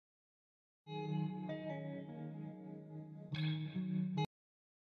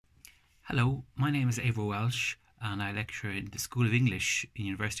Hello, my name is Eibhear Walshe and I lecture in the School of English in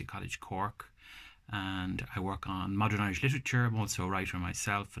University College Cork, and I work on modern Irish literature. I'm also a writer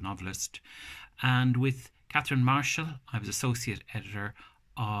myself, a novelist, and with Catherine Marshall I was associate editor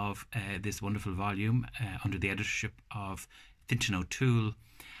of this wonderful volume under the editorship of Fintan O'Toole.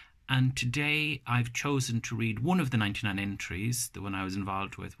 And today I've chosen to read one of the 99 entries, the one I was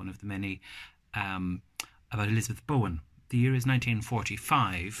involved with, one of the many, about Elizabeth Bowen. The year is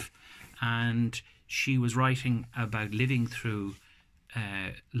 1945, and she was writing about living through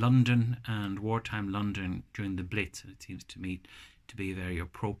London and wartime London during the Blitz, and it seems to me to be a very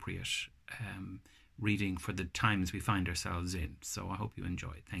appropriate reading for the times we find ourselves in. So I hope you enjoy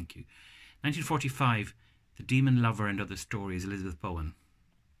it. Thank you. 1945, The Demon Lover and Other Stories, Elizabeth Bowen.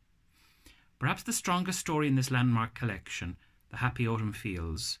 Perhaps the strongest story in this landmark collection, The Happy Autumn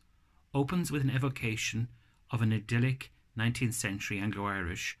Fields, opens with an evocation of an idyllic 19th century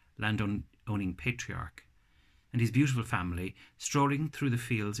Anglo-Irish land-owning patriarch and his beautiful family strolling through the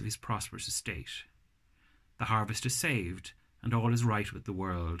fields of his prosperous estate. The harvest is saved, and all is right with the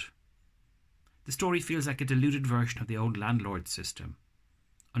world. The story feels like a diluted version of the old landlord system,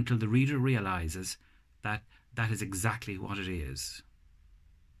 until the reader realises that that is exactly what it is.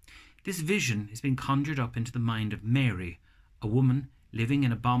 This vision is being conjured up into the mind of Mary, a woman living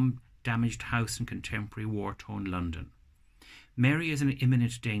in a bomb-damaged house in contemporary war-torn London. Mary is in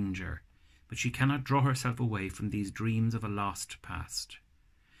imminent danger, but she cannot draw herself away from these dreams of a lost past.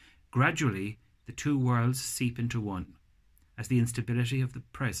 Gradually, the two worlds seep into one, as the instability of the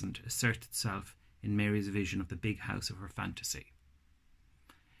present asserts itself in Mary's vision of the big house of her fantasy.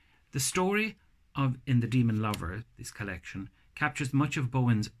 The story in The Demon Lover, this collection, captures much of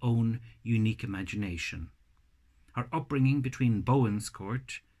Bowen's own unique imagination. Her upbringing between Bowen's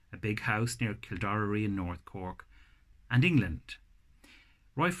Court, a big house near Kildorrery in North Cork, and England.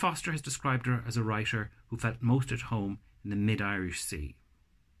 Roy Foster has described her as a writer who felt most at home in the mid-Irish Sea.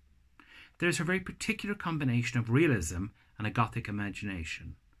 There is her very particular combination of realism and a Gothic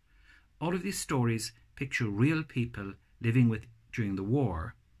imagination. All of these stories picture real people living during the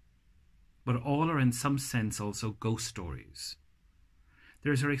war, but all are in some sense also ghost stories.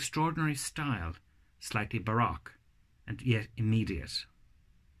 There is her extraordinary style, slightly baroque, and yet immediate.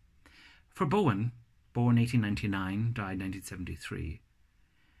 For Bowen, born 1899, died 1973,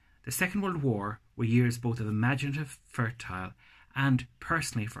 the Second World War were years both of imaginative, fertile, and,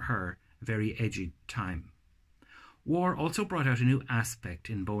 personally for her, a very edgy time. War also brought out a new aspect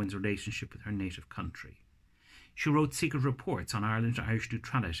in Bowen's relationship with her native country. She wrote secret reports on Ireland and Irish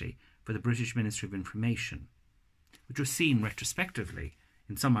neutrality for the British Ministry of Information, which was seen retrospectively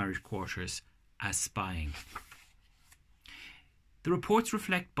in some Irish quarters as spying. The reports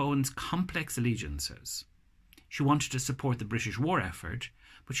reflect Bowen's complex allegiances. She wanted to support the British war effort,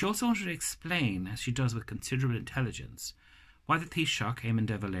 but she also wanted to explain, as she does with considerable intelligence, why the Taoiseach, Eamon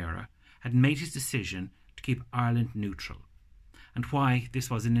de Valera, had made his decision to keep Ireland neutral, and why this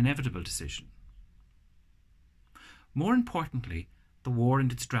was an inevitable decision. More importantly, the war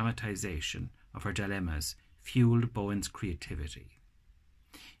and its dramatisation of her dilemmas fueled Bowen's creativity.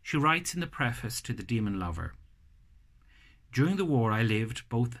 She writes in the preface to The Demon Lover, "During the war I lived,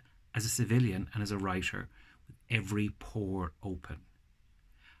 both as a civilian and as a writer, with every pore open."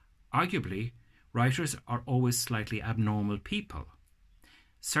 Arguably, writers are always slightly abnormal people.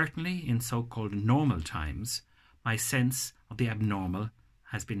 Certainly, in so-called normal times, my sense of the abnormal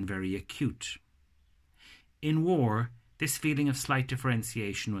has been very acute. In war, this feeling of slight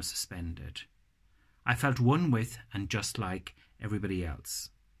differentiation was suspended. I felt one with and just like everybody else.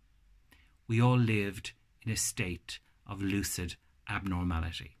 We all lived in a state of lucid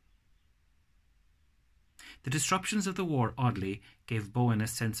abnormality. The disruptions of the war oddly gave Bowen a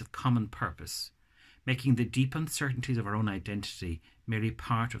sense of common purpose, making the deep uncertainties of her own identity merely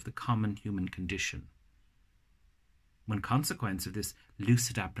part of the common human condition. One consequence of this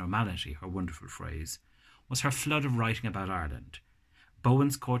lucid abnormality, her wonderful phrase, was her flood of writing about Ireland.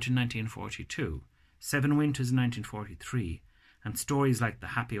 Bowen's Court in 1942, Seven Winters in 1943, and stories like The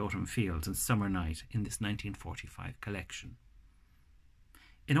Happy Autumn Fields and Summer Night in this 1945 collection.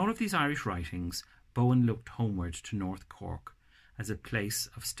 In all of these Irish writings, Bowen looked homeward to North Cork as a place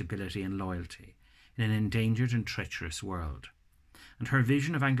of stability and loyalty in an endangered and treacherous world, and her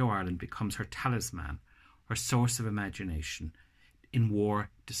vision of Anglo-Ireland becomes her talisman, her source of imagination in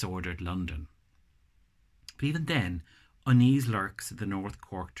war-disordered London. But even then, unease lurks in the North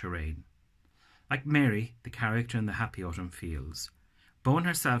Cork terrain. Like Mary, the character in The Happy Autumn Fields, Bowen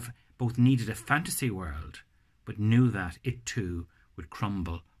herself both needed a fantasy world, but knew that it too would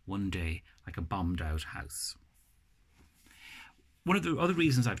crumble one day like a bombed-out house. one of the other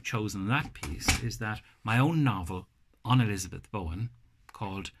reasons I've chosen that piece is that my own novel on Elizabeth Bowen,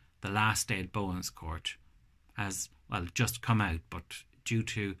 called The Last Day at Bowen's Court, has, well, just come out, but due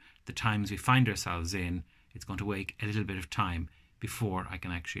to the times we find ourselves in, it's going to take a little bit of time before I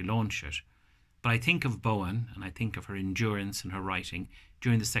can actually launch it. But I think of Bowen, and I think of her endurance and her writing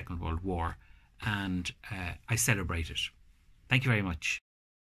during the Second World War, and I celebrate it. Thank you very much.